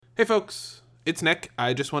Hey folks, it's Nick.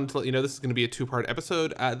 I just wanted to let you know this is going to be a two-part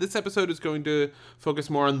episode. This episode is going to focus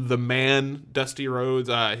more on the man, Dusty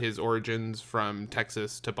Rhodes, his origins from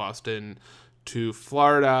Texas to Boston to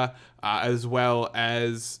Florida, as well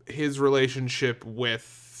as his relationship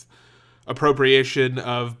with appropriation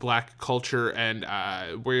of black culture, and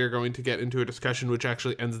we're going to get into a discussion which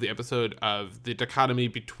actually ends the episode of the dichotomy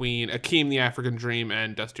between Akeem the African Dream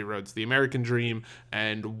and Dusty Rhodes the American Dream,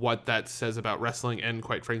 and what that says about wrestling and,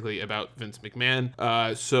 quite frankly, about Vince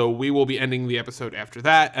McMahon. So we will be ending the episode after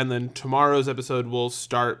that, and then tomorrow's episode will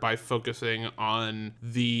start by focusing on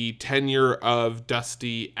the tenure of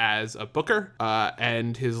Dusty as a booker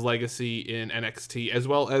and his legacy in NXT, as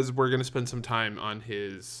well as we're going to spend some time on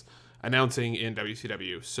his announcing in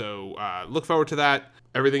WCW. So look forward to that.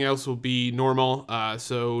 Everything else will be normal,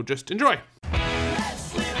 so just enjoy.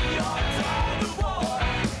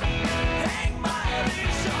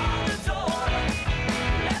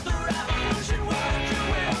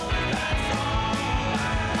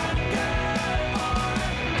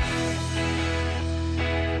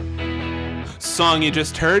 Song you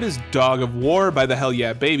just heard is Dog of War by the Hell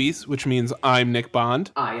Yeah Babies, which means I'm Nick Bond.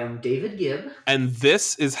 I am David Gibb. And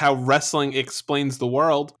this is How Wrestling Explains the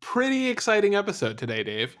World. Pretty exciting episode today,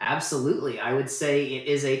 Dave. Absolutely. I would say it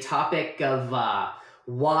is a topic of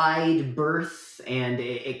wide berth and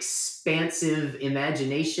expansive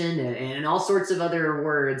imagination and all sorts of other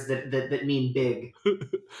words that mean big.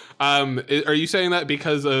 Are you saying that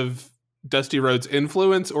because of Dusty Rhodes'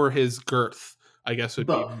 influence or his girth? I guess would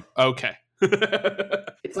Both. be okay.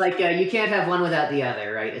 It's like you can't have one without the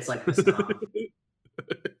other, right? It's like the song.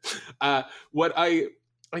 What I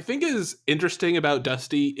think is interesting about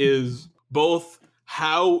Dusty is both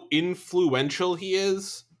how influential he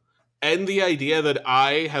is and the idea that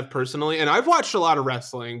I have personally, and I've watched a lot of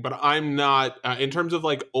wrestling, but I'm not, in terms of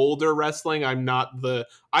like older wrestling,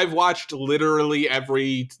 I've watched literally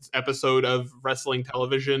every episode of wrestling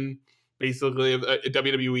television, basically of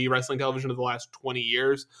WWE wrestling television of the last 20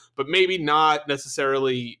 years, but maybe not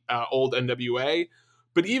necessarily old NWA.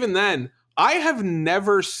 But even then, I have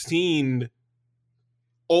never seen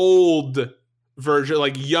old version,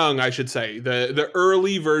 like young, I should say, the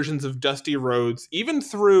early versions of Dusty Rhodes, even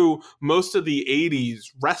through most of the 80s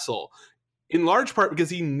wrestle, in large part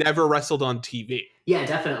because he never wrestled on TV. Yeah,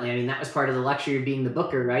 definitely. I mean, that was part of the luxury of being the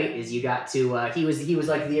booker, right? Is you got to he was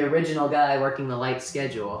like the original guy working the light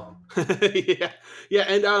schedule. yeah,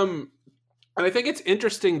 and I think it's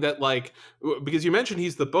interesting that, like, because you mentioned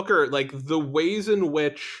he's the booker, like the ways in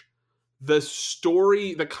which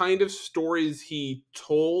the kind of stories he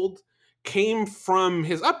told came from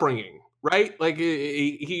his upbringing, right? Like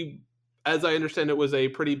he, as I understand it, was a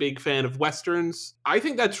pretty big fan of Westerns. I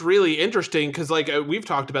think that's really interesting because, like, we've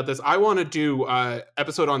talked about this. I want to do an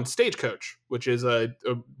episode on Stagecoach, which is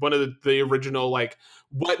one of the original, like,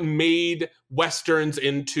 what made Westerns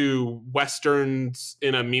into Westerns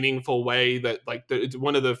in a meaningful way, that, like, it's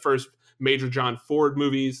one of the first major John Ford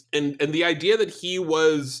movies. And the idea that he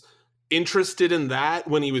was interested in that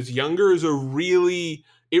when he was younger is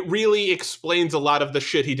it really explains a lot of the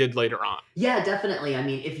shit he did later on. Yeah, definitely. I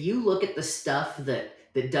mean, if you look at the stuff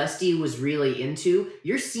that Dusty was really into,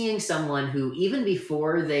 you're seeing someone who, even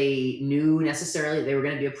before they knew necessarily they were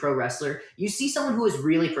going to be a pro wrestler, you see someone who was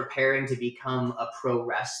really preparing to become a pro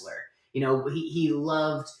wrestler. You know, he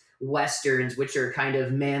loved Westerns, which are kind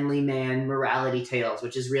of manly man morality tales,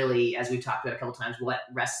 which is really, as we've talked about a couple times, what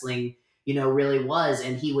wrestling, really was.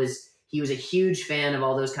 And he was a huge fan of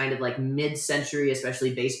all those kind of like mid-century,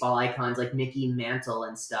 especially baseball icons like Mickey Mantle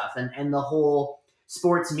and stuff. And the whole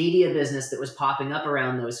sports media business that was popping up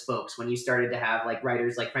around those folks when you started to have like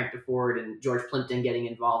writers like Frank DeFord and George Plimpton getting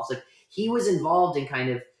involved. So he was involved in kind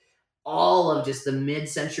of all of just the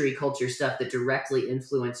mid-century culture stuff that directly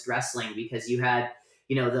influenced wrestling, because you had,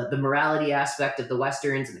 the morality aspect of the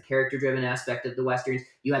Westerns and the character-driven aspect of the Westerns.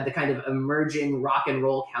 You had the kind of emerging rock and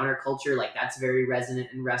roll counterculture, like that's very resonant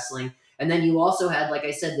in wrestling. And then you also had, like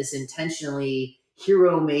I said, this intentionally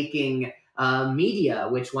hero-making media,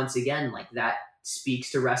 which once again, like that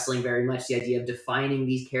speaks to wrestling very much, the idea of defining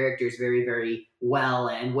these characters very, very well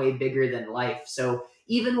and way bigger than life. So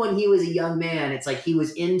even when he was a young man, it's like he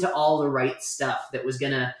was into all the right stuff that was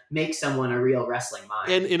going to make someone a real wrestling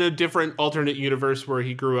mind. And in a different alternate universe where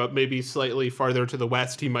he grew up maybe slightly farther to the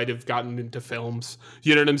west, he might have gotten into films.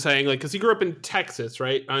 You know what I'm saying? Like, because he grew up in Texas,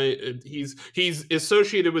 right? He's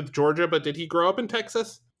associated with Georgia, but did he grow up in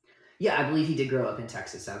Texas? Yeah, I believe he did grow up in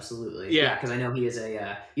Texas. Absolutely. Yeah, because I know he is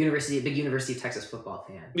a big University of Texas football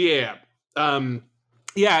fan. Yeah.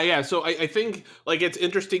 Yeah. So I think, like, it's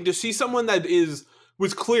interesting to see someone that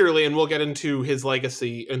was clearly, and we'll get into his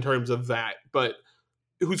legacy in terms of that, but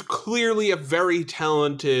who's clearly a very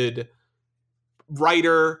talented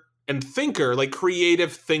writer and thinker, like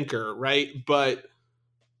creative thinker, right? But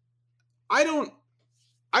I don't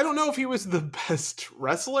know if he was the best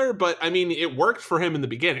wrestler, but I mean, it worked for him in the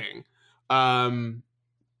beginning.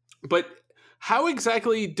 But how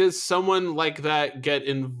exactly does someone like that get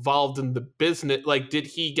involved in the business? Like, did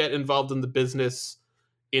he get involved in the business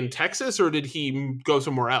in Texas, or did he go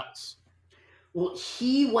somewhere else? Well,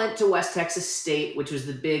 he went to West Texas State, which was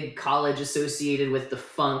the big college associated with the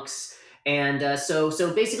Funks. And so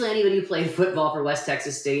basically anybody who played football for West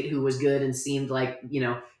Texas State who was good and seemed like,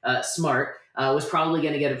 smart, was probably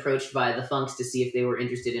going to get approached by the Funks to see if they were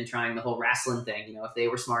interested in trying the whole wrestling thing. If they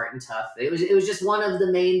were smart and tough. It was just one of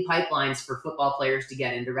the main pipelines for football players to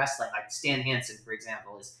get into wrestling. Like Stan Hansen, for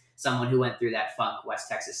example, is someone who went through that Funk West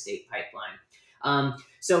Texas State pipeline.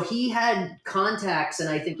 So he had contacts, and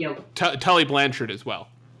I think, Tully Blanchard as well.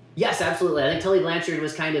 Yes, absolutely. I think Tully Blanchard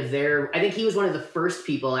was kind of there. I think he was one of the first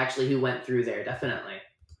people actually who went through there, definitely.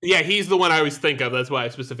 Yeah, he's the one I always think of. That's why I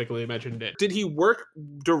specifically mentioned it. Did he work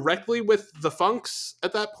directly with the Funks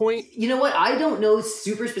at that point? You know what? I don't know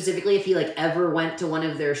super specifically if he ever went to one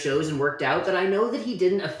of their shows and worked out, but I know that he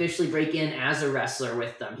didn't officially break in as a wrestler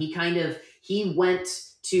with them. He went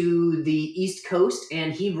to the East Coast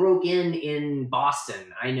and he broke in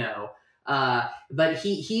Boston, I know. But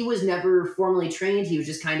he was never formally trained. He was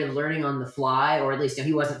just kind of learning on the fly, or at least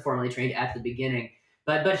he wasn't formally trained at the beginning.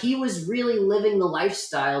 But he was really living the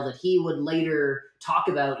lifestyle that he would later talk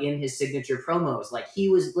about in his signature promos. Like he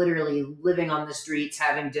was literally living on the streets,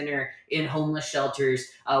 having dinner in homeless shelters,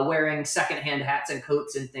 wearing secondhand hats and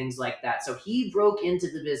coats and things like that. So he broke into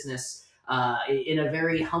the business in a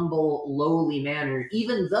very humble, lowly manner,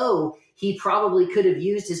 even though he probably could have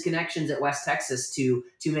used his connections at West Texas to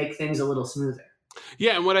make things a little smoother.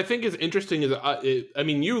 Yeah, and what I think is interesting is, I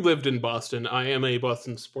mean, you lived in Boston. I am a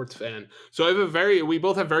Boston sports fan, so we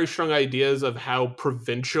both have very strong ideas of how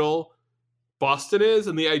provincial Boston is,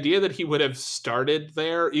 and the idea that he would have started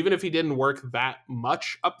there, even if he didn't work that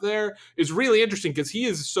much up there, is really interesting because he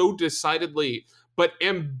is so decidedly but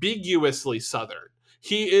ambiguously Southern.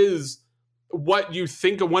 He is what you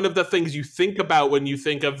think of, one of the things you think about when you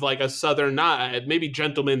think of like a Southern, not maybe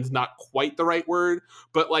gentleman's not quite the right word,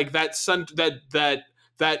 but like that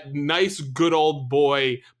nice good old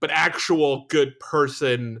boy but actual good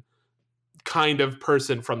person kind of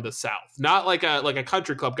person from the South, not like a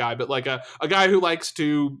country club guy, but like a guy who likes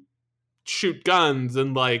to shoot guns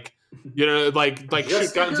and like just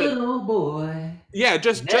shoot guns a good old boy. Yeah,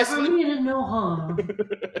 just meaning no harm.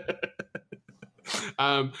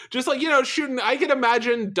 Just like, shooting. I can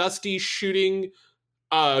imagine Dusty shooting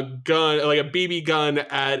a gun, like a BB gun,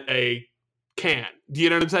 at a can. Do you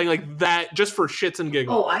know what I'm saying? Like that, just for shits and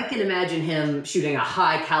giggles. Oh, I can imagine him shooting a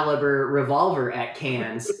high caliber revolver at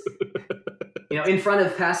cans. In front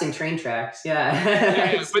of passing train tracks.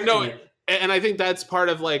 Yeah. But no, and I think that's part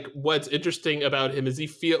of like what's interesting about him is he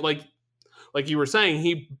feel like you were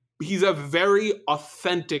saying, he's a very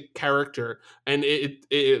authentic character, and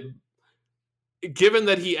it given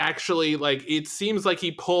that he actually, like, it seems like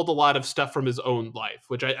he pulled a lot of stuff from his own life,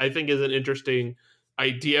 which I think is an interesting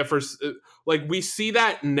idea for, like, we see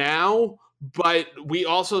that now, but we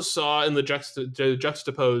also saw in the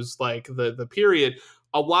juxtapose, like, the period,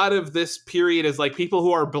 a lot of this period is, like, people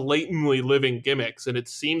who are blatantly living gimmicks, and it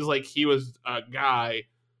seems like he was a guy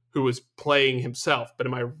who was playing himself. But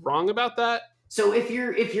am I wrong about that? So if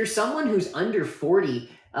you're someone who's under 40,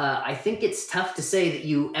 I think it's tough to say that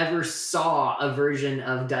you ever saw a version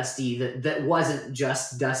of Dusty that wasn't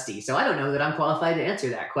just Dusty. So I don't know that I'm qualified to answer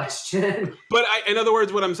that question. But in other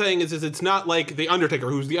words, what I'm saying is it's not like The Undertaker,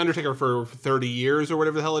 who's The Undertaker for 30 years or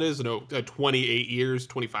whatever the hell it is, 28 years,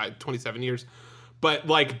 25, 27 years. But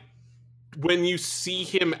like when you see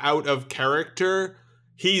him out of character,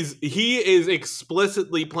 he is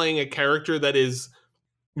explicitly playing a character that is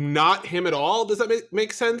not him at all. Does that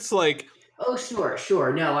make sense? Like, oh,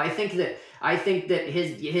 sure. No, I think that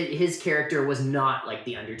his character was not like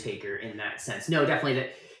The Undertaker in that sense. No, definitely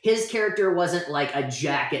that his character wasn't like a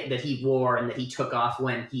jacket that he wore and that he took off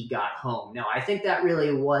when he got home. No, I think that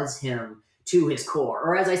really was him to his core.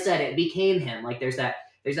 Or as I said, it became him. Like there's that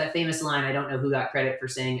famous line, I don't know who got credit for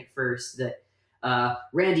saying it first, that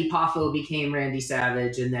Randy Poffo became Randy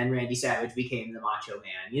Savage and then Randy Savage became the Macho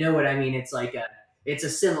Man. You know what I mean? It's like it's a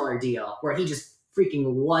similar deal where he just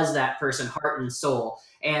freaking was that person, heart and soul.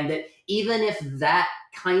 And that even if that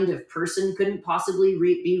kind of person couldn't possibly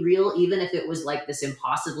be real, even if it was like this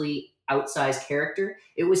impossibly outsized character,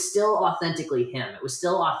 it was still authentically him. It was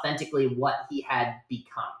still authentically what he had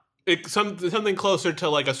become. Something closer to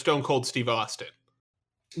like a Stone Cold Steve Austin.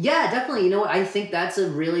 Yeah, definitely. I think that's a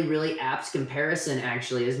really, really apt comparison,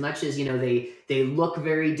 actually. As much as, they look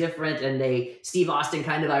very different, and Steve Austin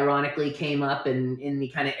kind of ironically came up in the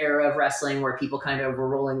kind of era of wrestling where people kind of were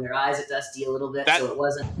rolling their eyes at Dusty a little bit. That So it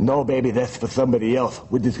wasn't No, baby, that's for somebody else.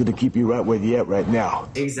 We're just gonna keep you right where you're at right now.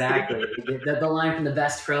 exactly the line from the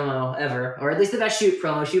best promo ever, or at least the best shoot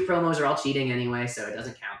promo. Shoot promos are all cheating anyway, so it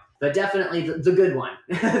doesn't count. But definitely the good one,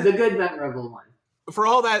 the good, memorable one. for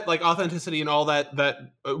all that like authenticity and all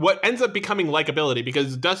that what ends up becoming likability,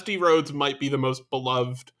 because Dusty Rhodes might be the most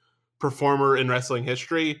beloved performer in wrestling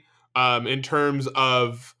history, in terms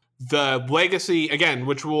of the legacy, again,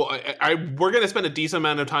 which we're going to spend a decent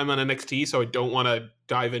amount of time on NXT, so I don't want to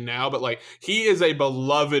dive in now, but like he is a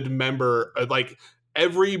beloved member, like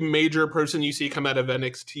every major person you see come out of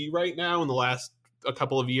NXT right now in the last a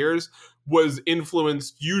couple of years was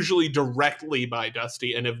influenced usually directly by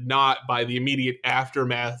Dusty, and if not by the immediate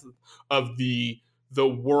aftermath of the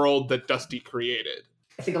world that Dusty created.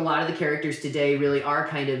 I think a lot of the characters today really are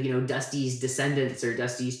kind of, Dusty's descendants or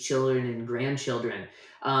Dusty's children and grandchildren.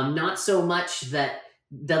 Not so much that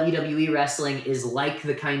WWE wrestling is like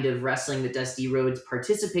the kind of wrestling that Dusty Rhodes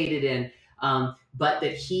participated in, but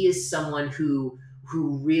that he is someone who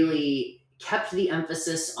really kept the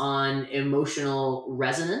emphasis on emotional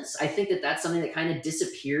resonance. I think that that's something that kind of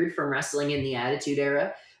disappeared from wrestling in the Attitude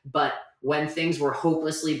Era, but when things were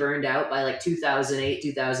hopelessly burned out by like 2008,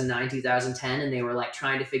 2009, 2010, and they were like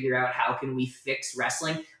trying to figure out how can we fix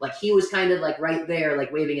wrestling, like he was kind of like right there,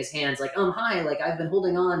 like waving his hands, like, hi, like I've been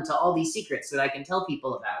holding on to all these secrets that I can tell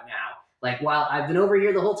people about now. Like, while I've been over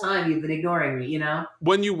here the whole time, you've been ignoring me,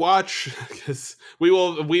 When you watch, because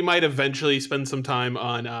we might eventually spend some time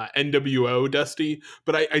on NWO Dusty,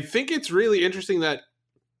 but I think it's really interesting that,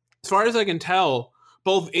 as far as I can tell,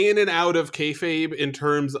 both in and out of kayfabe in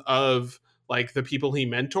terms of like the people he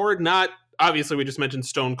mentored, not obviously we just mentioned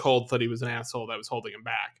Stone Cold thought he was an asshole that was holding him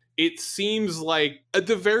back. It seems like at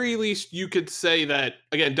the very least you could say that,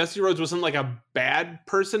 again, Dusty Rhodes wasn't like a bad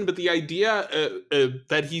person, but the idea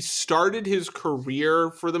that he started his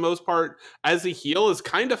career for the most part as a heel is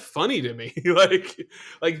kind of funny to me.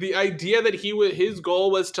 like the idea that his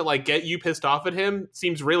goal was to like get you pissed off at him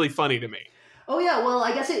seems really funny to me. Oh yeah, well,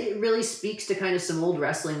 I guess it really speaks to kind of some old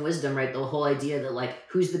wrestling wisdom, right? The whole idea that like,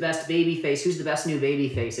 who's the best baby face? Who's the best new baby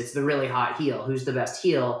face? It's the really hot heel. Who's the best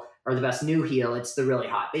heel or the best new heel? It's the really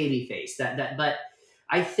hot baby face. But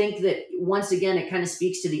I think that once again, it kind of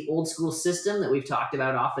speaks to the old school system that we've talked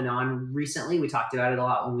about off and on recently. We talked about it a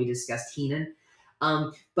lot when we discussed Heenan.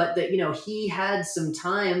 But that, he had some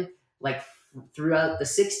time, like throughout the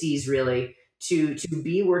 60s, really, to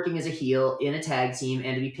be working as a heel in a tag team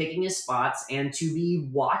and to be picking his spots and to be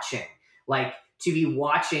watching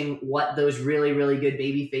what those really, really good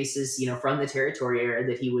baby faces, from the territory era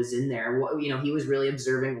that he was in there, he was really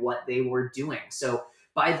observing what they were doing. So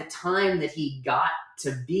by the time that he got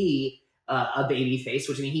to be a baby face,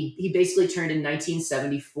 which I mean, he basically turned in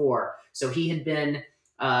 1974. So he had been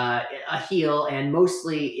a heel and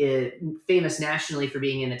mostly famous nationally for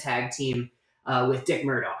being in a tag team with Dick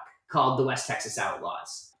Murdoch, called the West Texas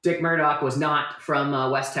Outlaws. Dick Murdoch was not from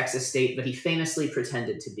West Texas State, but he famously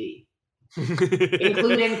pretended to be,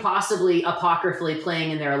 including possibly apocryphally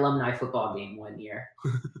playing in their alumni football game one year.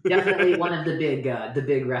 Definitely one of the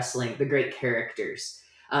big wrestling, the great characters.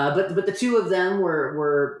 But the two of them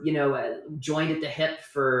were joined at the hip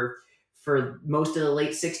for most of the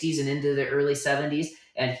late 60s and into the early 70s.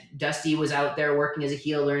 And Dusty was out there working as a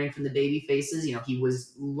heel, learning from the baby faces. He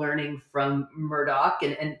was learning from Murdoch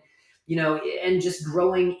and just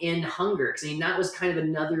growing in hunger. Because I mean, that was kind of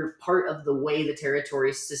another part of the way the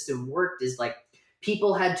territory system worked, is like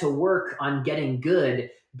people had to work on getting good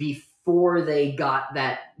before they got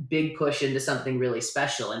that big push into something really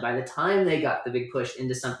special. And by the time they got the big push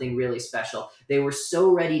into something really special, they were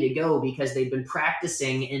so ready to go because they'd been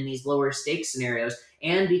practicing in these lower stakes scenarios,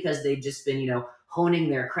 and because they'd just been, honing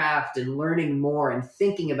their craft and learning more and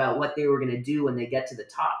thinking about what they were going to do when they get to the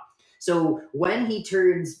top. So when he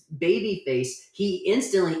turns babyface, he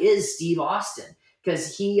instantly is Steve Austin,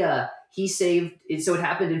 because he saved it. So it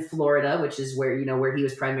happened in Florida, which is where he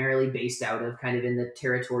was primarily based out of, kind of in the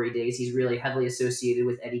territory days. He's really heavily associated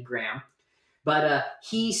with Eddie Graham, but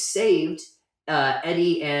he saved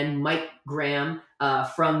Eddie and Mike Graham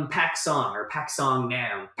from Pak Song, or Pak Song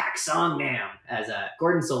Nam, as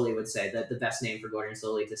Gordon Solie would say, the best name for Gordon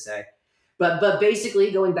Solie to say. But basically,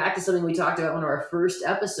 going back to something we talked about in one of our first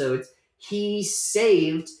episodes, he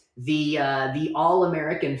saved the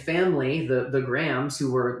all-American family, the Grahams,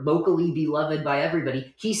 who were locally beloved by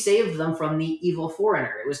everybody. He saved them from the evil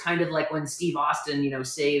foreigner. It was kind of like when Steve Austin,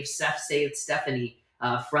 saved Stephanie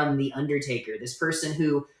from The Undertaker, this person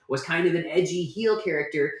who was kind of an edgy heel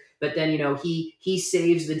character, but then, he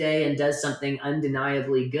saves the day and does something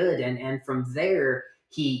undeniably good. And from there,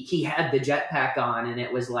 he had the jetpack on, and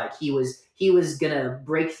it was like he was gonna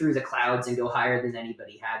break through the clouds and go higher than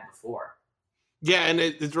anybody had before. Yeah, and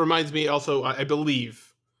it reminds me also, I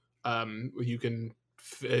believe, you can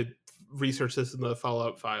research this in the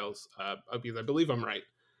Fallout files, because I believe I'm right.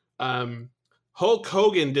 Hulk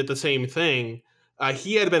Hogan did the same thing.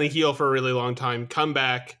 He had been a heel for a really long time, come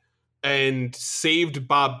back and saved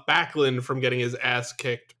Bob Backlund from getting his ass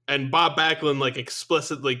kicked. And Bob Backlund like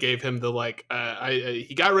explicitly gave him the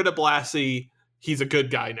he got rid of Blassie. He's a good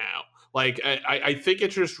guy now. Like, I think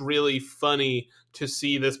it's just really funny to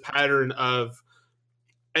see this pattern of,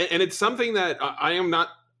 and it's something that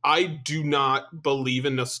I do not believe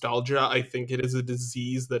in nostalgia. I think it is a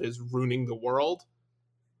disease that is ruining the world.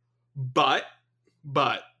 But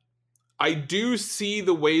I do see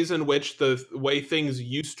the ways in which the way things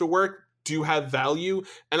used to work do have value.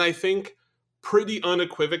 And I think pretty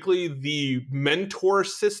unequivocally, the mentor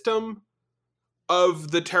system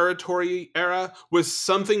of the territory era was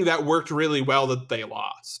something that worked really well that they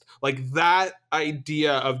lost. Like, that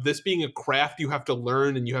idea of this being a craft you have to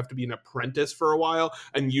learn and you have to be an apprentice for a while,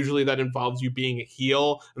 and usually that involves you being a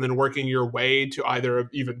heel and then working your way to either an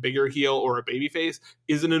even bigger heel or a babyface,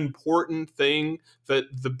 is an important thing that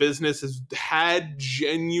the business has had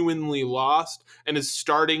genuinely lost and is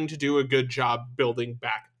starting to do a good job building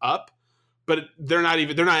back up. But they're not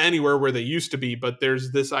anywhere where they used to be. But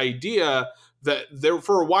there's this idea that there,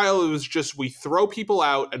 for a while, it was just we throw people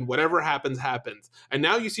out and whatever happens, happens. And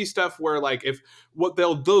now you see stuff where, like, if what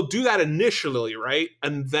they'll do that initially, right?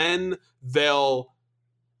 And then oh,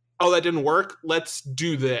 that didn't work, let's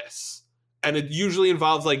do this. And it usually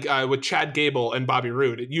involves, like, with Chad Gable and Bobby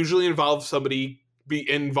Roode, it usually involves somebody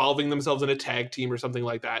involving themselves in a tag team or something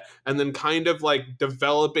like that, and then kind of like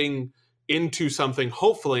developing into something,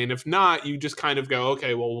 hopefully. And if not, you just kind of go,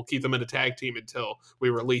 okay, well, we'll keep them in a tag team until we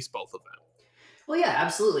release both of them. Well, yeah,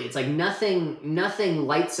 absolutely. It's like nothing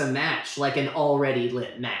lights a match like an already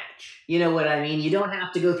lit match. You know what I mean? You don't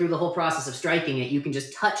have to go through the whole process of striking it. You can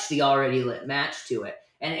just touch the already lit match to it.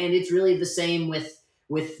 And it's really the same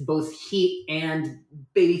with both heat and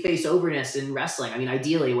babyface overness in wrestling. I mean,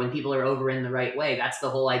 ideally, when people are over in the right way, that's the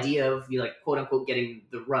whole idea of, quote unquote, getting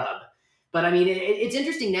the rub. But I mean, it's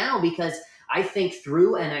interesting now because I think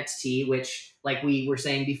through NXT, which, like we were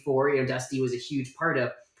saying before, Dusty was a huge part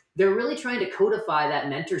of, they're really trying to codify that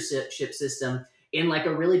mentorship system in like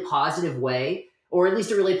a really positive way, or at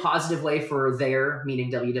least a really positive way for their,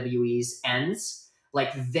 meaning WWE's, ends.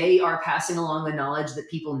 Like, they are passing along the knowledge that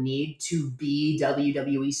people need to be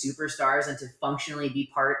WWE superstars and to functionally be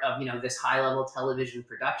part of, this high-level television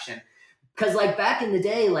production. Because, like, back in the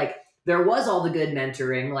day, like, there was all the good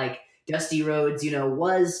mentoring. Like, Dusty Rhodes,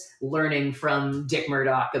 was learning from Dick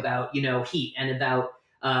Murdoch about, heat and about,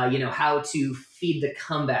 how to feed the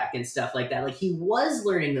comeback and stuff like that. Like, he was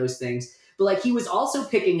learning those things, but like, he was also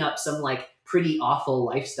picking up some like pretty awful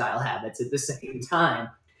lifestyle habits at the same time.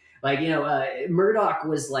 Like, Murdoch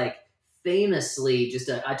was like famously just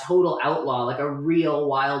a total outlaw, like a real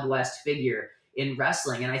Wild West figure in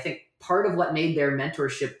wrestling. And I think part of what made their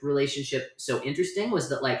mentorship relationship so interesting was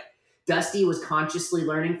that, like, Dusty was consciously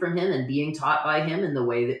learning from him and being taught by him in the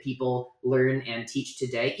way that people learn and teach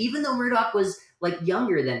today, even though Murdoch was like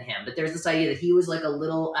younger than him. But there's this idea that he was like a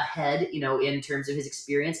little ahead, in terms of his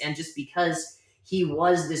experience. And just because he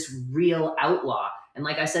was this real outlaw. And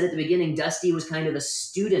like I said at the beginning, Dusty was kind of a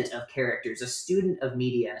student of characters, a student of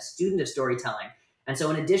media, a student of storytelling. And so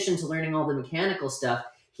in addition to learning all the mechanical stuff,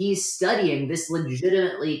 he's studying this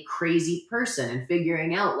legitimately crazy person and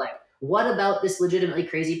figuring out, like, what about this legitimately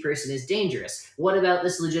crazy person is dangerous? What about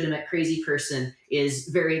this legitimate crazy person is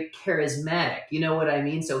very charismatic? You know what I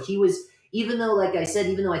mean? So he was, even though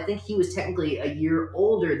I think he was technically a year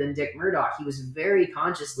older than Dick Murdoch, he was very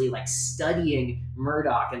consciously like studying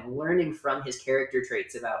Murdoch and learning from his character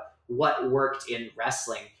traits about what worked in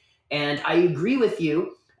wrestling. And I agree with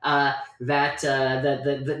you that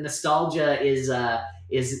the nostalgia is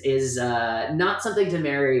not something to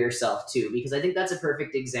marry yourself to, because I think that's a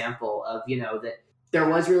perfect example of, that there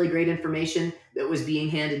was really great information that was being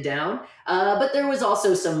handed down, but there was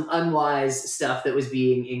also some unwise stuff that was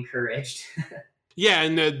being encouraged. Yeah,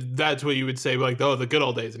 and that's what you would say, like, oh, the good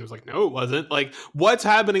old days. And it was like, no, it wasn't. Like, what's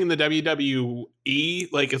happening in the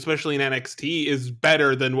WWE, like, especially in NXT, is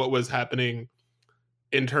better than what was happening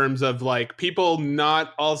in terms of, like, people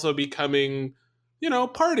not also becoming,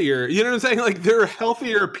 partier. You know what I'm saying? Like, they're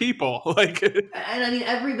healthier people. Like, and I mean,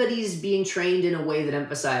 everybody's being trained in a way that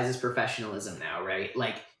emphasizes professionalism now, right?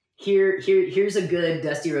 Like, Here's a good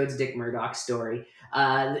Dusty Rhodes Dick Murdoch story.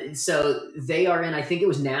 So they are in, I think it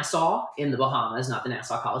was Nassau in the Bahamas, not the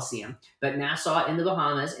Nassau Coliseum, but Nassau in the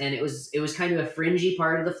Bahamas, and it was kind of a fringy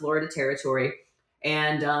part of the Florida territory,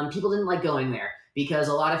 and people didn't like going there because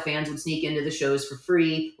a lot of fans would sneak into the shows for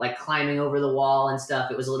free, like climbing over the wall and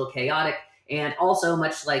stuff. It was a little chaotic, and also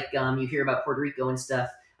much like you hear about Puerto Rico and stuff.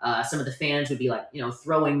 Some of the fans would be like,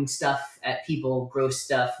 throwing stuff at people, gross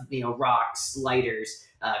stuff, rocks, lighters,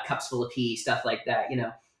 cups full of pee, stuff like that,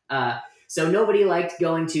 So nobody liked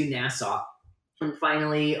going to Nassau. And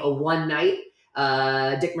finally, one night,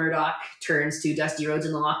 Dick Murdoch turns to Dusty Rhodes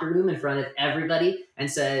in the locker room in front of everybody and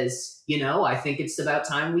says, I think it's about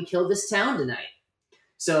time we kill this town tonight.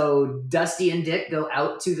 So Dusty and Dick go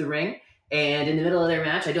out to the ring, and in the middle of their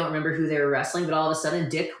match, I don't remember who they were wrestling, but all of a sudden,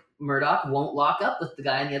 Dick Murdoch won't lock up with the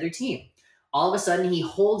guy on the other team. All of a sudden, he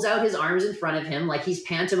holds out his arms in front of him like he's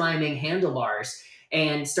pantomiming handlebars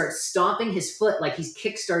and starts stomping his foot like he's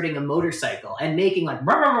kickstarting a motorcycle and making like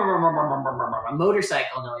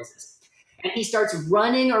motorcycle noises. And he starts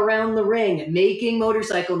running around the ring, making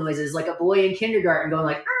motorcycle noises like a boy in kindergarten, going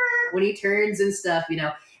like when he turns and stuff,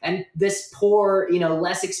 And this poor,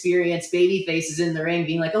 less experienced baby face is in the ring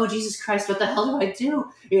being like, oh, Jesus Christ, what the hell do I do?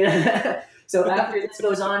 So after this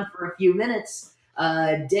goes on for a few minutes,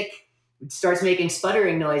 Dick starts making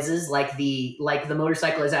sputtering noises like the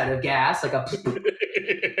motorcycle is out of gas, like a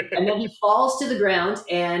and then he falls to the ground,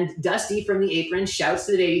 and Dusty from the apron shouts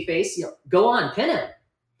to the babyface, go on, pin him.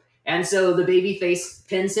 And so the babyface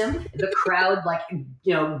pins him. The crowd,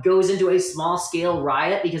 goes into a small-scale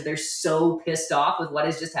riot because they're so pissed off with what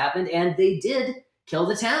has just happened, and they did kill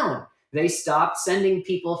the town. They stopped sending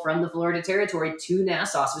people from the Florida territory to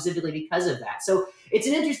Nassau specifically because of that. So it's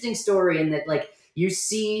an interesting story in that, you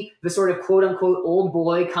see the sort of quote-unquote old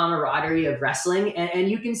boy camaraderie of wrestling,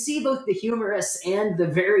 and you can see both the humorous and the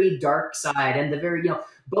very dark side and the very,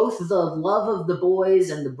 both the love of the boys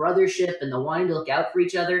and the brothership and the wanting to look out for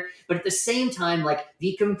each other, but at the same time,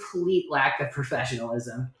 the complete lack of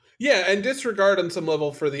professionalism. Yeah, and disregard on some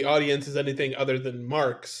level for the audience is anything other than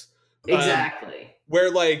marks. Exactly.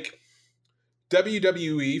 Where,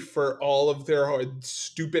 WWE, for all of their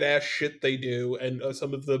stupid ass shit they do and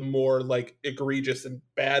some of the more egregious and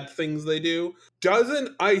bad things they do,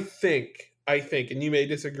 doesn't, I think, and you may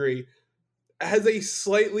disagree, has a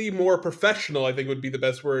slightly more professional, I think would be the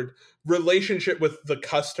best word, relationship with the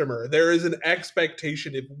customer. There is an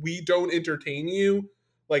expectation, if we don't entertain you,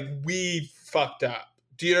 we fucked up.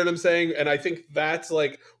 Do you know what I'm saying? And I think that's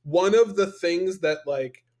one of the things that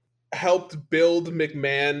helped build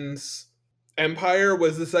McMahon's empire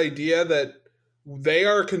was this idea that they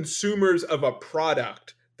are consumers of a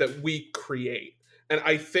product that we create. And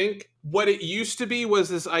I think what it used to be was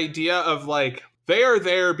this idea of they are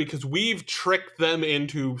there because we've tricked them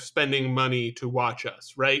into spending money to watch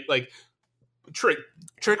us, right? Trick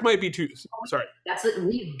might be too, sorry. That's it.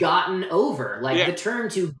 We've gotten over. The term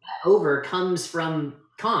to get over comes from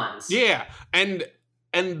cons. Yeah. And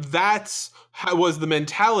that's how was the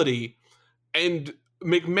mentality. And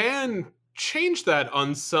McMahon changed that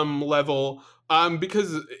on some level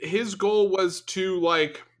because his goal was to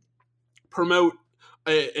promote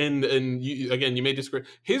and you may disagree.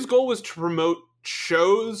 His goal was to promote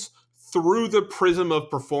shows through the prism of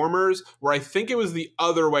performers, where I think it was the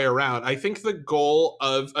other way around. I think the goal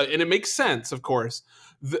of and it makes sense, of course,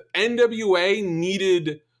 the NWA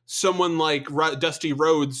needed someone like Dusty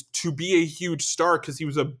Rhodes to be a huge star because he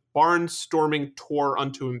was a barnstorming tour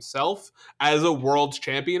unto himself as a world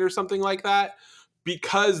champion or something like that,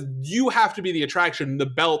 because you have to be the attraction. The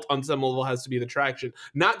belt on some level has to be the attraction,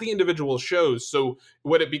 not the individual shows. So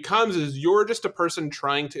what it becomes is you're just a person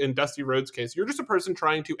trying to, in Dusty Rhodes' case, you're just a person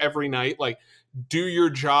trying to every night do your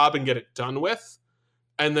job and get it done with,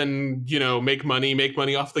 and then make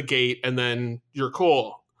money off the gate, and then you're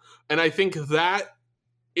cool. And I think that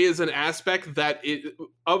is an aspect that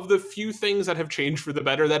of the few things that have changed for the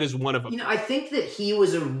better, that is one of them. I think that he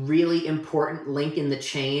was a really important link in the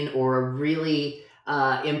chain, or a really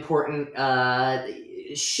important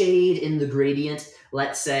shade in the gradient,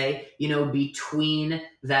 let's say, between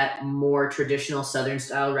that more traditional Southern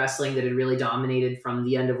style wrestling that had really dominated from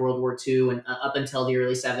the end of World War II and up until the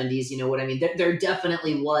early 70s. You know what I mean? There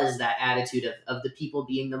definitely was that attitude of the people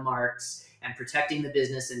being the marks and protecting the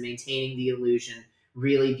business and maintaining the illusion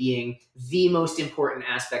really being the most important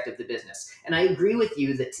aspect of the business. And I agree with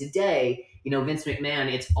you that today, Vince McMahon,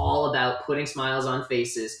 it's all about putting smiles on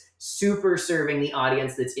faces, super serving the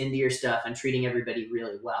audience that's into your stuff and treating everybody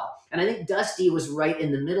really well. And I think Dusty was right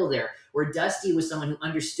in the middle there, where Dusty was someone who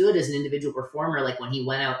understood as an individual performer, when he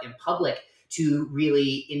went out in public, to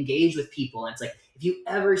really engage with people. And it's like, if you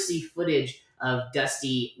ever see footage of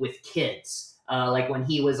Dusty with kids, like when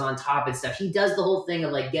he was on top and stuff, he does the whole thing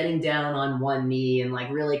of like getting down on one knee and like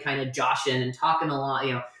really kind of joshing and talking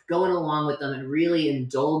along, going along with them and really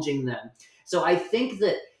indulging them. So I think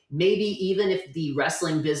that maybe even if the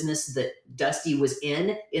wrestling business that Dusty was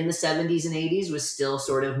in the 70s and 80s was still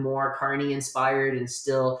sort of more Carney inspired and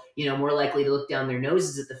still, more likely to look down their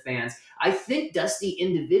noses at the fans, I think Dusty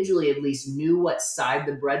individually at least knew what side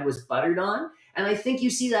the bread was buttered on. And I think you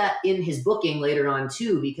see that in his booking later on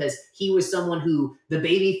too, because he was someone who the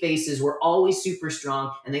baby faces were always super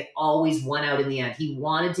strong and they always won out in the end. He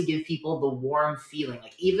wanted to give people the warm feeling.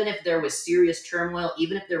 Like even if there was serious turmoil,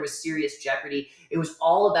 even if there was serious jeopardy, it was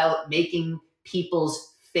all about making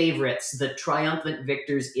people's favorites the triumphant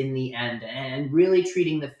victors in the end and really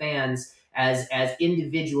treating the fans as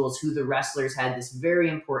individuals who the wrestlers had this very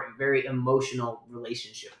important, very emotional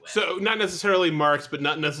relationship with. So not necessarily marks, but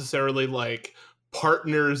not necessarily like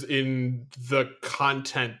partners in the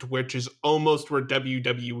content, which is almost where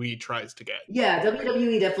WWE tries to get. Yeah,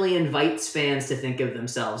 WWE definitely invites fans to think of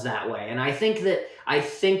themselves that way. And I think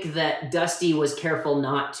that Dusty was careful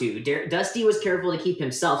not to. Dusty was careful to keep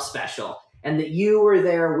himself special, and that you were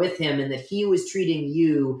there with him and that he was treating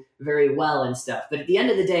you very well and stuff. But at the end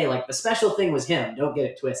of the day, like the special thing was him. Don't get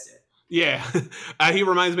it twisted. Yeah. He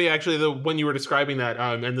reminds me actually when you were describing that,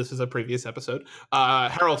 and this is a previous episode,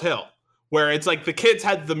 Harold Hill, where it's like the kids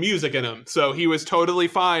had the music in him. So he was totally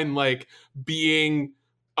fine, like being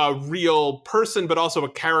a real person, but also a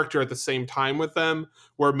character at the same time with them,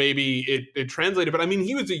 where maybe it translated. But I mean,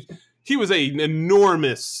 he was an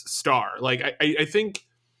enormous star. Like I think,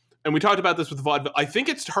 and we talked about this with vaudeville, I think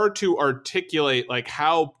it's hard to articulate like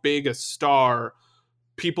how big a star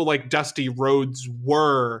people like Dusty Rhodes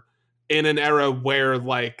were in an era where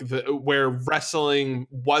where wrestling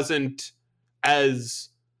wasn't as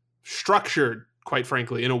structured, quite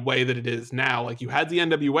frankly, in a way that it is now. Like you had the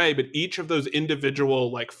NWA, but each of those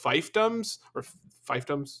individual like fiefdoms,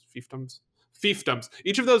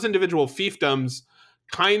 each of those individual fiefdoms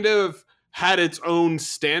kind of had its own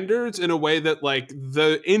standards in a way that like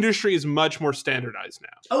the industry is much more standardized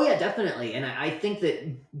now. Oh yeah, definitely. And I think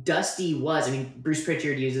that Dusty was, I mean, Bruce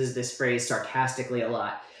Pritchard uses this phrase sarcastically a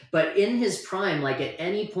lot, but in his prime, like at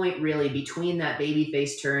any point really between that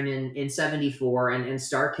babyface turn in 74 and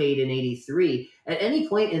Starrcade in 83, at any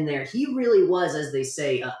point in there, he really was, as they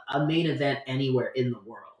say, a main event anywhere in the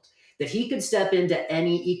world. That he could step into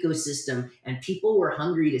any ecosystem and people were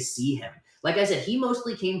hungry to see him. Like I said, he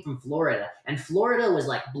mostly came from Florida, and Florida was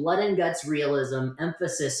like blood and guts realism,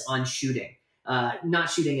 emphasis on shooting. Not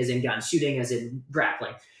shooting as in guns, shooting as in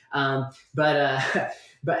grappling. But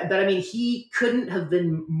I mean, he couldn't have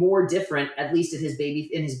been more different, at least in his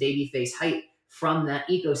babyface height, from that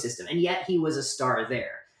ecosystem, and yet he was a star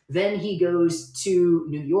there. Then he goes to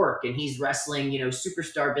New York and he's wrestling,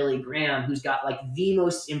 superstar Billy Graham, who's got like the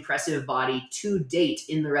most impressive body to date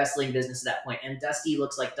in the wrestling business at that point. And Dusty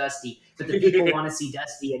looks like Dusty, but the people want to see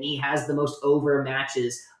Dusty, and he has the most over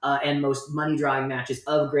matches and most money drawing matches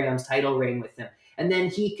of Graham's title reign with him. And then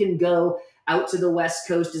he can go out to the West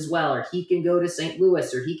Coast as well, or he can go to St.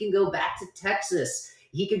 Louis, or he can go back to Texas.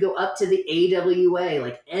 He could go up to the AWA,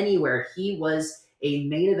 like anywhere. He was a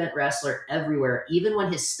main event wrestler everywhere, even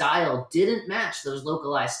when his style didn't match those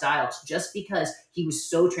localized styles, just because he was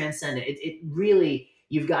so transcendent. It really,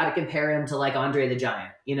 you've got to compare him to like Andre the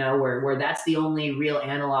Giant, where that's the only real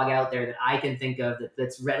analog out there that I can think of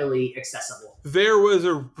that's readily accessible. There was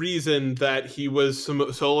a reason that he was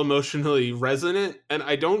so emotionally resonant, and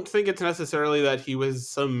I don't think it's necessarily that he was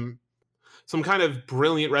some kind of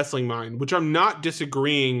brilliant wrestling mind, which I'm not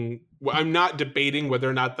disagreeing. I'm not debating whether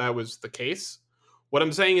or not that was the case. What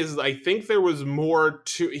I'm saying is I think there was more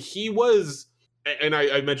to, he was, and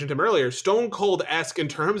I mentioned him earlier, Stone Cold-esque in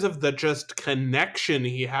terms of the just connection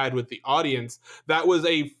he had with the audience. That was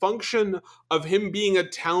a function of him being a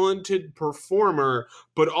talented performer,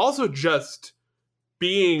 but also just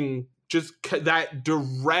being that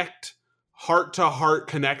direct heart-to-heart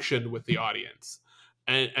connection with the audience.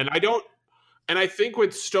 And I think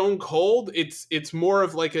with Stone Cold, it's more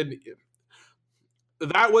of like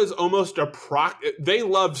that was almost they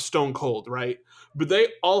love Stone Cold, right? But they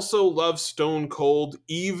also love Stone Cold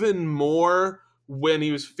even more when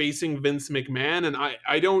he was facing Vince McMahon. And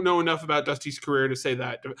I don't know enough about Dusty's career to say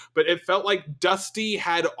that, but it felt like Dusty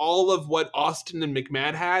had all of what Austin and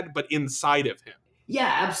McMahon had, but inside of him.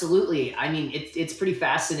 Yeah, absolutely. I mean, it's pretty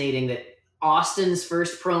fascinating that Austin's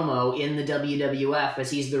first promo in the WWF, as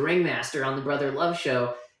he's the ringmaster on the Brother Love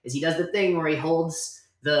show, is he does the thing where he holds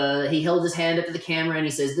he held his hand up to the camera and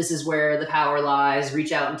he says, "This is where the power lies.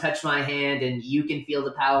 Reach out and touch my hand, and you can feel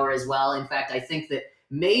the power as well." In fact, I think that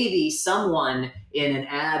maybe someone in an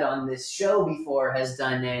ad on this show before has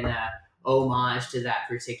done an homage to that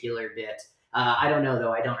particular bit. I don't know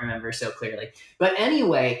though. I don't remember so clearly. But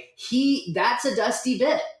anyway, that's a Dusty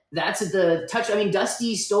bit. That's the touch. I mean,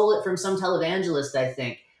 Dusty stole it from some televangelist, I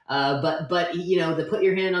think. But the put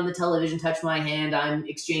your hand on the television, touch my hand. I'm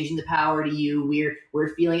exchanging the power to you.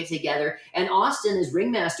 We're feeling it together. And Austin, as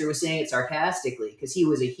ringmaster, was saying it sarcastically because he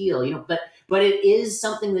was a heel, But it is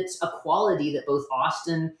something that's a quality that both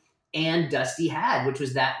Austin and Dusty had, which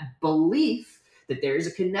was that belief that there is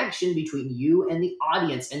a connection between you and the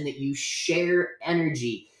audience, and that you share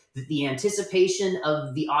energy. That the anticipation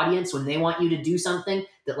of the audience when they want you to do something,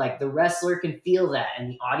 that like the wrestler can feel that, and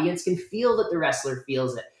the audience can feel that the wrestler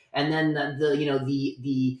feels it. And then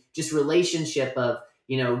the just relationship of,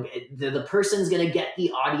 the person's going to get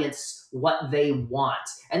the audience what they want.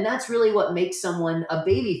 And that's really what makes someone a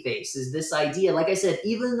babyface, is this idea. Like I said,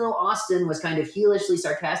 even though Austin was kind of heelishly,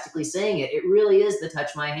 sarcastically saying it, it really is the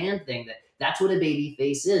touch my hand thing. That's what a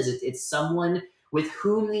babyface is. It's someone with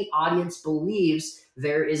whom the audience believes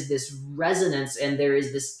there is this resonance and there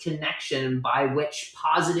is this connection by which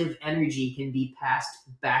positive energy can be passed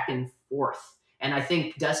back and forth. And I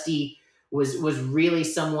think Dusty was really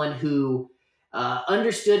someone who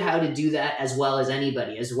understood how to do that as well as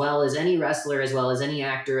anybody, as well as any wrestler, as well as any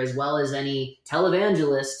actor, as well as any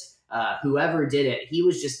televangelist, whoever did it. He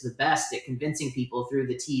was just the best at convincing people through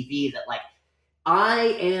the TV that, like,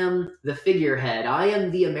 I am the figurehead. I am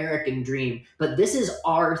the American dream, but this is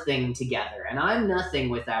our thing together, and I'm nothing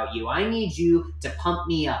without you. I need you to pump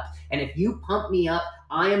me up. And if you pump me up,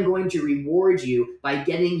 I am going to reward you by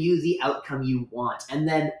getting you the outcome you want. And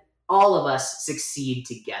then all of us succeed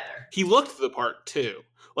together. He looked the part too.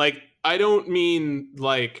 Like, I don't mean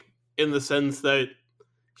like in the sense that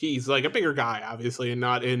he's like a bigger guy, obviously, and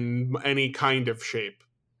not in any kind of shape.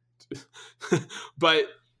 But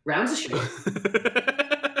rounds of shape.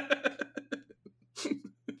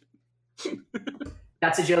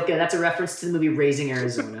 That's a joke. That's a reference to the movie Raising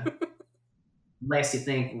Arizona. Makes you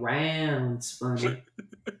think rounds funny.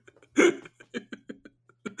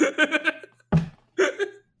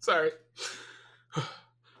 Sorry.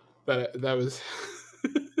 That was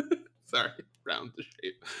sorry. Round the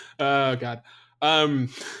shape. Oh God.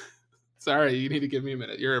 Sorry, you need to give me a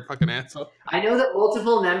minute. You're a fucking asshole. I know that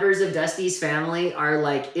multiple members of Dusty's family are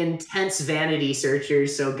like intense vanity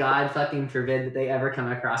searchers, so God fucking forbid that they ever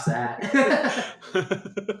come across that.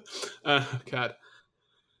 God.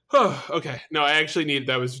 Oh, okay. No, I actually need,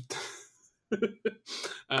 that was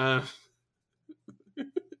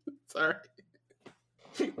sorry.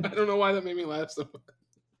 I don't know why that made me laugh so much.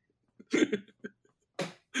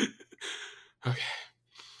 Okay.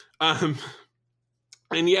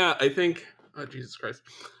 And yeah, I think, oh, Jesus Christ.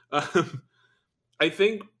 I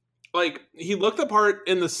think, like, he looked the part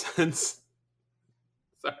in the sense,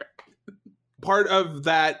 sorry, part of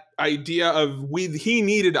that idea of he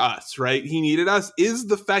needed us, right? He needed us is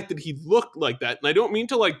the fact that he looked like that. And I don't mean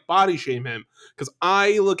to, like, body shame him, because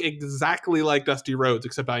I look exactly like Dusty Rhodes,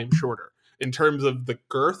 except I am shorter in terms of the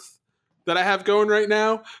girth that I have going right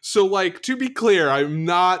now. So, like, to be clear, I'm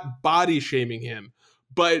not body shaming him,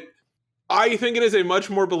 but I think it is a much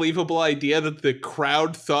more believable idea that the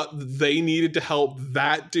crowd thought they needed to help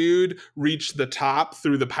that dude reach the top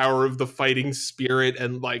through the power of the fighting spirit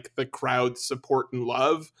and, like, the crowd's support and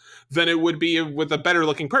love than it would be with a better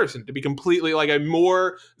looking person. To be completely, like, I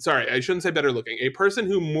shouldn't say better looking, a person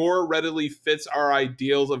who more readily fits our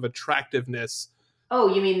ideals of attractiveness.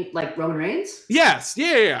 Oh, you mean like Roman Reigns? Yes,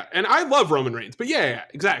 yeah. And I love Roman Reigns, but yeah,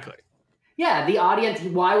 exactly. Yeah, the audience,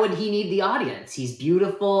 why would he need the audience? He's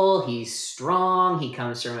beautiful, he's strong, he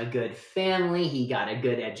comes from a good family, he got a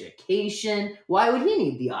good education. Why would he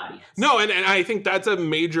need the audience? No, and I think that's a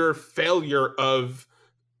major failure of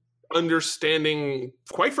understanding,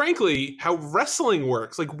 quite frankly, how wrestling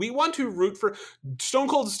works. Like, we want to root for Stone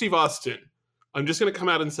Cold Steve Austin. I'm just going to come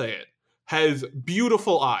out and say it. Has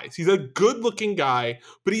beautiful eyes. He's a good-looking guy,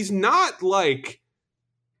 but he's not like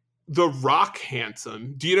The Rock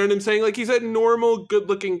handsome. Do you know what I'm saying? Like, he's a normal,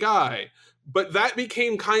 good-looking guy. But that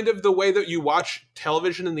became kind of the way that you watch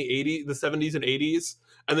television in the 70s and 80s,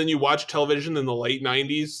 and then you watch television in the late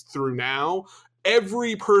 90s through now.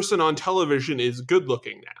 Every person on television is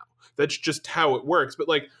good-looking now. That's just how it works. But,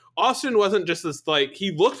 like, Austin wasn't just this, like,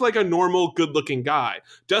 he looked like a normal, good-looking guy.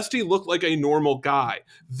 Dusty looked like a normal guy.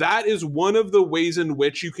 That is one of the ways in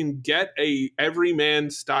which you can get a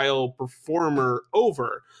everyman style performer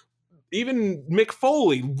over. even Mick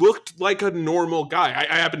Foley looked like a normal guy.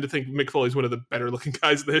 I happen to think Mick Foley's one of the better looking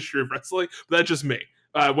guys in the history of wrestling, but that's just me.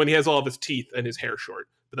 When he has all of his teeth and his hair short,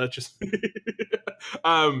 but that's just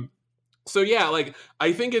so yeah, like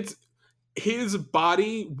I think it's his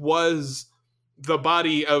body was the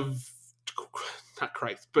body of not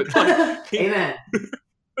Christ, but like Amen.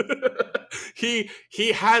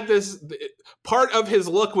 he had this part of his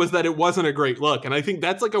look was that it wasn't a great look, and I think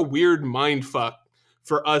that's like a weird mind fuck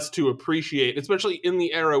for us to appreciate, especially in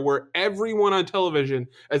the era where everyone on television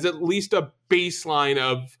is at least a baseline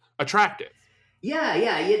of attractive.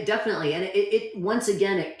 Yeah, definitely. And it once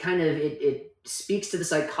again, it kind of it speaks to the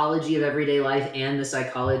psychology of everyday life and the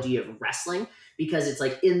psychology of wrestling, because it's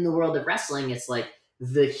like in the world of wrestling, it's like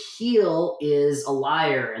the heel is a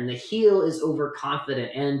liar and the heel is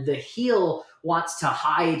overconfident and the heel wants to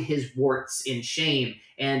hide his warts in shame.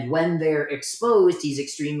 And when they're exposed, he's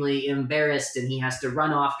extremely embarrassed and he has to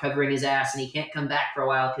run off covering his ass and he can't come back for a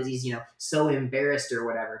while because he's, so embarrassed or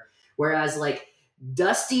whatever. Whereas like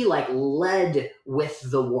Dusty like led with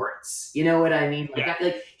the warts. You know what I mean?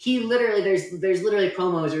 Like he literally there's literally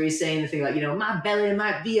promos where he's saying the thing like, my belly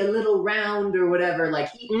might be a little round or whatever.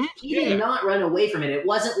 Like he did not run away from it. It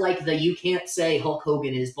wasn't like the you can't say Hulk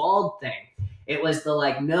Hogan is bald thing. It was the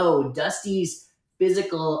like, no, Dusty's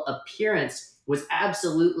physical appearance was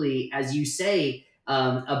absolutely, as you say,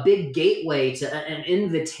 a big gateway to an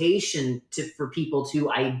invitation for people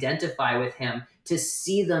to identify with him, to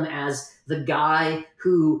see them as the guy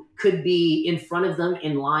who could be in front of them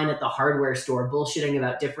in line at the hardware store bullshitting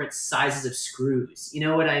about different sizes of screws. You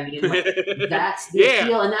know what I mean? Like, that's the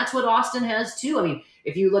appeal, and that's what Austin has too. I mean,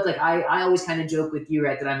 if you look like I always kind of joke with you,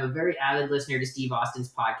 right, that I'm a very avid listener to Steve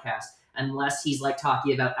Austin's podcast, unless he's like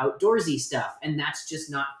talking about outdoorsy stuff, and that's just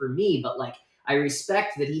not for me. But like, I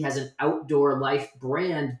respect that he has an outdoor life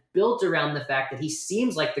brand built around the fact that he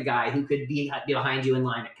seems like the guy who could be behind you in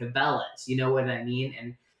line at Cabela's. You know what I mean?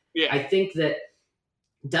 And I think that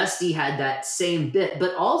Dusty had that same bit,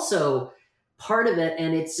 but also part of it,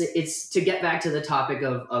 and it's to get back to the topic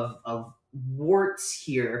of warts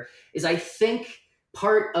here, is I think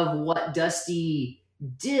part of what Dusty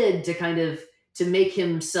did to make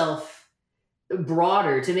himself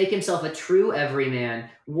broader, to make himself a true everyman,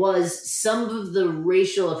 was some of the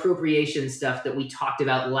racial appropriation stuff that we talked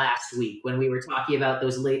about last week when we were talking about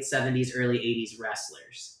those late 70s, early 80s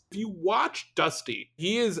wrestlers. If you watch Dusty,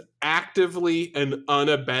 he is actively and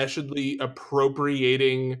unabashedly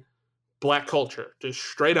appropriating black culture, just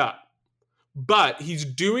straight up. But he's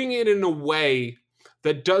doing it in a way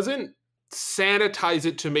that doesn't sanitize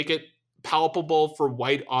it to make it palpable for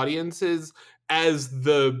white audiences as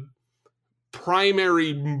the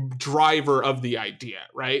primary driver of the idea,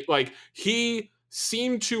 right? Like, he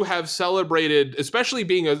seemed to have celebrated, especially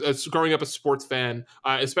being growing up a sports fan,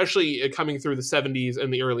 especially coming through the 70s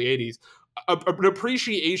and the early 80s, an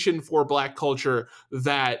appreciation for black culture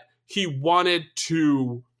that he wanted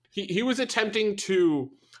to, he was attempting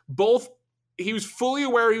to both, he was fully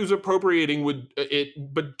aware he was appropriating with it,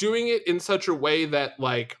 but doing it in such a way that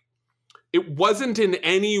like, it wasn't in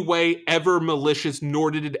any way ever malicious,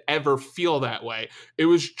 nor did it ever feel that way. It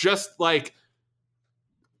was just like,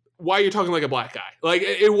 why are you talking like a black guy? Like,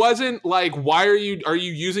 it wasn't like, are you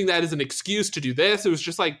using that as an excuse to do this? It was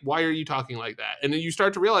just like, why are you talking like that? And then you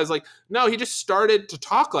start to realize like, no, he just started to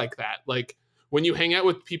talk like that. Like when you hang out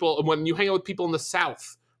with people in the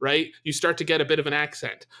South, right? You start to get a bit of an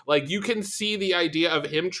accent. Like you can see the idea of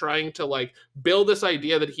him trying to like build this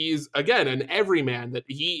idea that he's, again, an everyman, that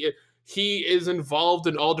he is involved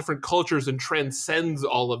in all different cultures and transcends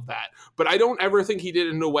all of that. But I don't ever think he did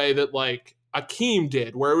it in a way that like Akeem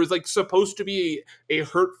did, where it was like supposed to be a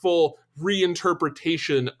hurtful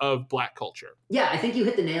reinterpretation of black culture. Yeah, I think you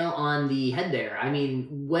hit the nail on the head there. I mean,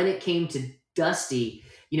 when it came to Dusty,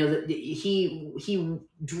 he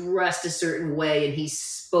dressed a certain way and he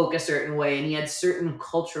spoke a certain way and he had certain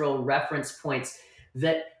cultural reference points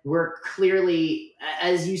that were clearly,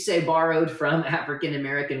 as you say, borrowed from African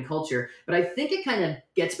American culture. But I think it kind of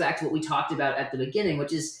gets back to what we talked about at the beginning,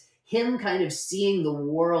 which is him kind of seeing the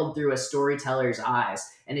world through a storyteller's eyes.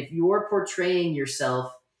 And if you're portraying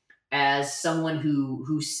yourself as someone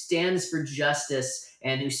who stands for justice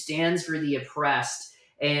and who stands for the oppressed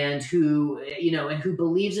and who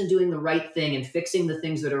believes in doing the right thing and fixing the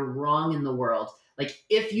things that are wrong in the world, like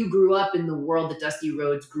if you grew up in the world that Dusty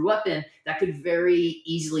Rhodes grew up in, that could very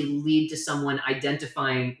easily lead to someone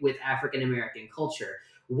identifying with African American culture.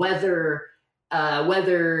 Whether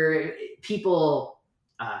people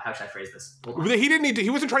how should I phrase this? Hold on. He didn't need to. He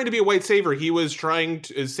wasn't trying to be a white savior. He was trying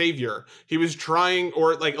to savior. He was trying,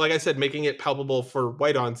 or like I said, making it palpable for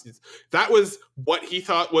white audiences. That was what he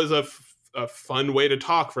thought was a fun way to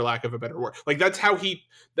talk, for lack of a better word. Like that's how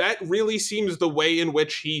that really seems the way in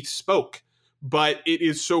which he spoke. But it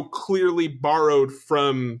is so clearly borrowed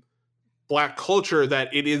from Black culture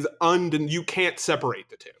that it is you can't separate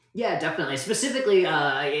the two. Yeah, definitely. Specifically,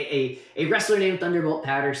 a wrestler named Thunderbolt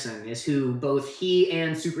Patterson is who both he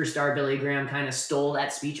and Superstar Billy Graham kind of stole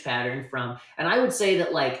that speech pattern from. And I would say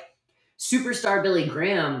that, like, Superstar Billy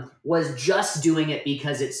Graham was just doing it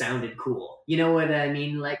because it sounded cool. You know what I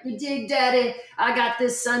mean? Like, you dig, daddy, I got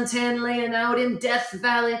this suntan laying out in Death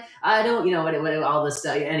Valley. I don't, you know, what all this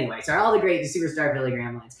stuff. Anyway, sorry, all the great Superstar Billy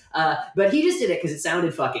Graham lines. But he just did it because it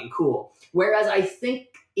sounded fucking cool. Whereas I think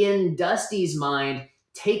in Dusty's mind,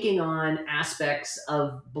 taking on aspects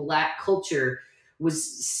of Black culture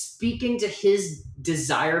was speaking to his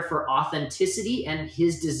desire for authenticity and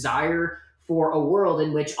his desire for a world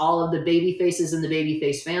in which all of the baby faces and the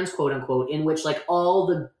babyface fans, quote unquote, in which like all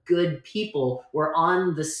the good people were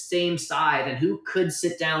on the same side and who could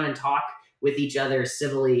sit down and talk with each other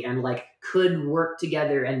civilly and like could work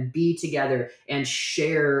together and be together and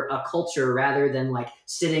share a culture rather than like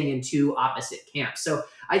sitting in two opposite camps. So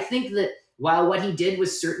I think that while what he did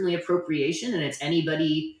was certainly appropriation, and it's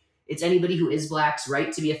anybody who is Black's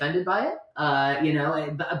right to be offended by it, you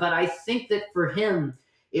know. But I think that for him,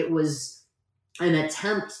 it was an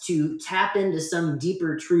attempt to tap into some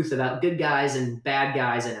deeper truth about good guys and bad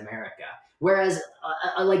guys in America. Whereas,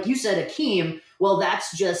 like you said, Akeem, well,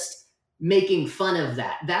 that's just making fun of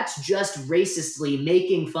that. That's just racistly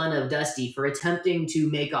making fun of Dusty for attempting to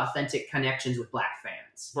make authentic connections with Black fans.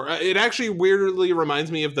 It actually weirdly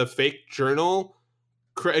reminds me of the fake journal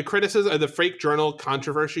criticism, the fake journal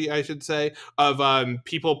controversy, I should say, of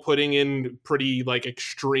people putting in pretty like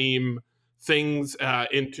extreme things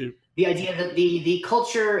into the idea that the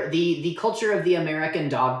culture of the American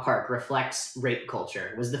dog park reflects rape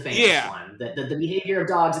culture was the famous one. That the behavior of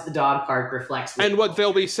dogs at the dog park reflects rape and what culture.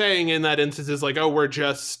 They'll be saying in that instance is like, oh, we're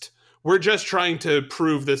just trying to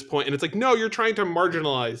prove this point. And it's like, no, you're trying to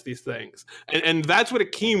marginalize these things. And that's what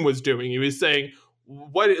Akeem was doing. He was saying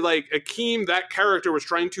Akeem, that character was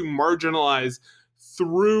trying to marginalize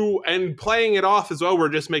through and playing it off as well. We're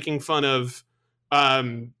just making fun of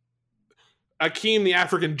Akeem, the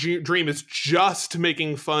African dream, is just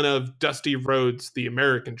making fun of Dusty Rhodes, the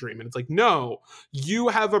American dream. And it's like, no, you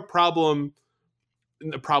have a problem.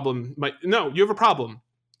 You have a problem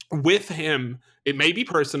with him. It may be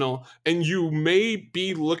personal, and you may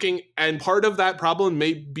be looking, and part of that problem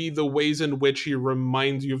may be the ways in which he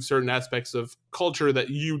reminds you of certain aspects of culture that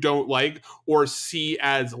you don't like or see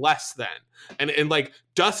as less than. And like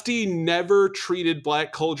Dusty never treated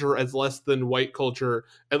Black culture as less than white culture,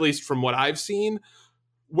 at least from what I've seen,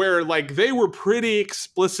 where like they were pretty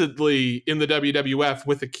explicitly in the WWF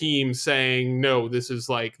with Akeem saying, no, this is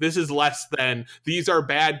less than, these are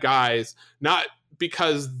bad guys, not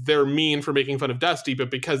because they're mean for making fun of Dusty,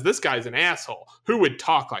 but because this guy's an asshole. Who would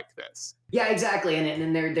talk like this? Yeah, exactly.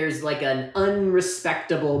 And there's like an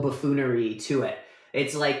unrespectable buffoonery to it.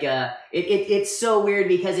 It's like it's so weird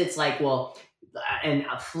because it's like, well, and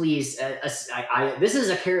please, this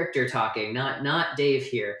is a character talking, not Dave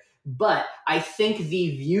here, but I think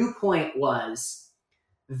the viewpoint was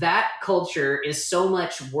that culture is so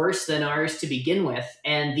much worse than ours to begin with,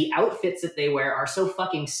 and the outfits that they wear are so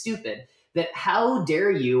fucking stupid that how dare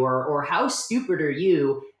you or how stupid are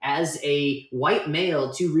you as a white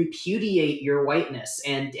male to repudiate your whiteness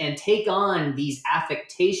and take on these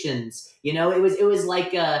affectations. You know, it was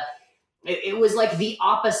like it was like the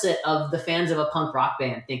opposite of the fans of a punk rock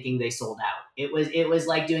band thinking they sold out. It was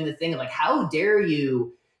like doing the thing of like, how dare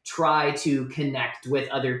you try to connect with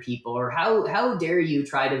other people, or how dare you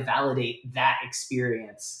try to validate that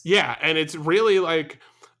experience? Yeah, and it's really like,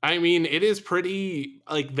 I mean, it is pretty,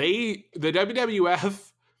 like, the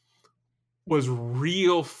WWF was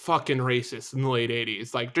real fucking racist in the late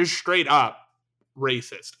 80s. Like, just straight up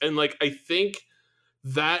racist. And, like, I think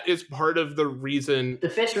that is part of the reason... The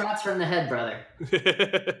fish rots from the head, brother.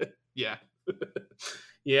 Yeah.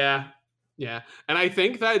 Yeah. And I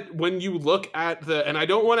think that when you look at and I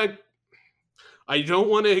don't want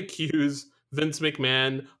to accuse Vince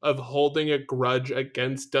McMahon of holding a grudge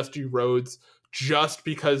against Dusty Rhodes just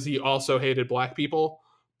because he also hated Black people,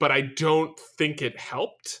 but I don't think it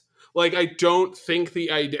helped. Like, I don't think the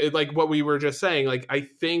idea, like what we were just saying, like, I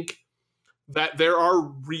think that there are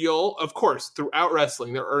real, of course, throughout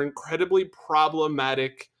wrestling, there are incredibly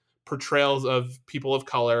problematic portrayals of people of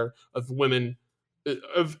color, of women,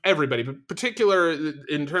 of everybody, but particular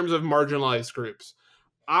in terms of marginalized groups.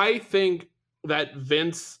 I think that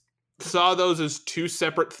Vince saw those as two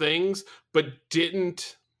separate things, but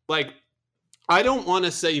didn't, like, I don't want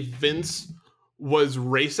to say Vince was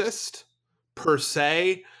racist per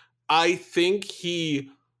se. I think he,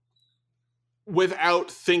 without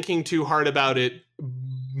thinking too hard about it,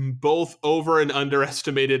 both over and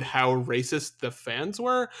underestimated how racist the fans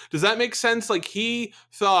were. Does that make sense? Like, he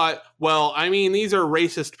thought, well, I mean, these are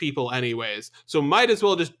racist people anyways, so might as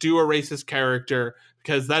well just do a racist character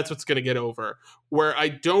because that's what's going to get over. Where I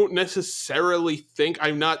don't necessarily think,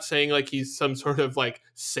 I'm not saying like he's some sort of like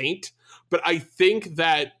saint, but I think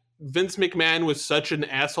that Vince McMahon was such an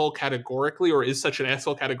asshole categorically, or is such an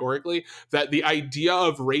asshole categorically, that the idea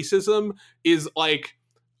of racism is like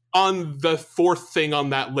on the fourth thing on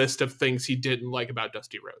that list of things he didn't like about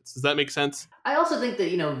Dusty Rhodes. Does that make sense? I also think that,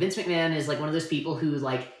 Vince McMahon is like one of those people who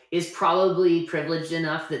like is probably privileged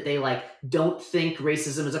enough that they like don't think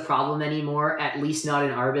racism is a problem anymore, at least not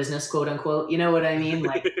in our business, quote unquote. You know what I mean?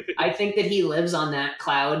 Like, I think that he lives on that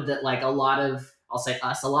cloud that like a lot of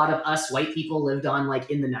us white people lived on like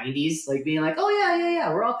in the 90s, like being like, oh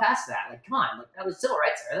yeah, we're all past that. Like, come on, like that was civil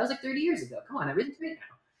rights era. That was like 30 years ago. Come on, everything's great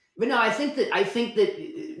now. But no, I think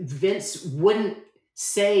that Vince wouldn't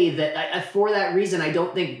say that. For that reason, I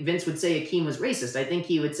don't think Vince would say Akeem was racist. I think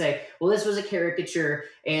he would say, well, this was a caricature,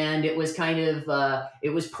 and it was kind of it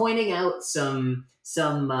was pointing out some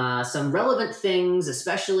relevant things,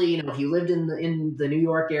 especially if you lived in the New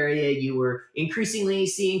York area, you were increasingly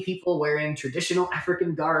seeing people wearing traditional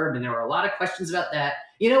African garb, and there were a lot of questions about that.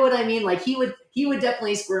 You know what I mean? Like he would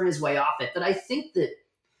definitely squirm his way off it. But I think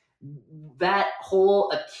that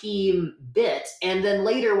whole Akeem bit, and then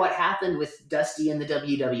later what happened with Dusty in the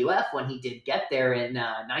WWF when he did get there in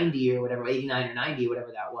 90 or whatever, 89 or 90,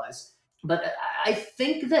 whatever that was. But I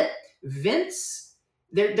think that Vince,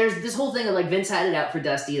 there's this whole thing of like Vince had it out for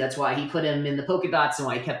Dusty. That's why he put him in the polka dots and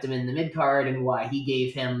why he kept him in the mid card and why he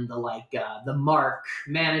gave him the Mark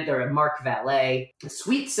manager, Mark Valet,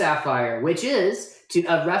 Sweet Sapphire, which is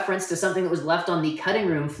a reference to something that was left on the cutting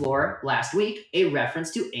room floor last week, a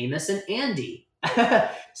reference to Amos and Andy.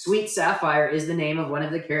 Sweet Sapphire is the name of one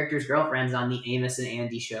of the characters' girlfriends on the Amos and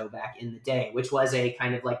Andy show back in the day, which was a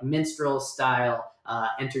kind of like minstrel style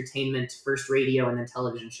entertainment, first radio and then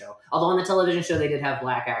television show. Although on the television show they did have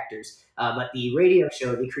black actors, but the radio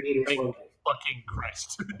show, the creators were fucking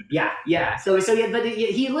Christ. yeah. So yeah, but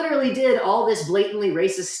he literally did all this blatantly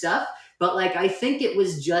racist stuff. But like, I think it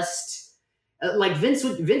was just like Vince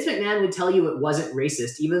McMahon would tell you it wasn't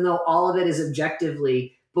racist, even though all of it is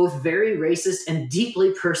objectively both very racist and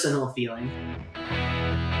deeply personal feeling.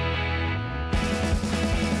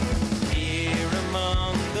 Here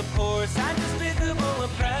among the poor, sad, despicable,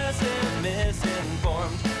 oppressive,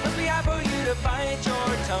 misinformed, must be hard for you to bite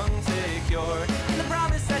your tongue secure.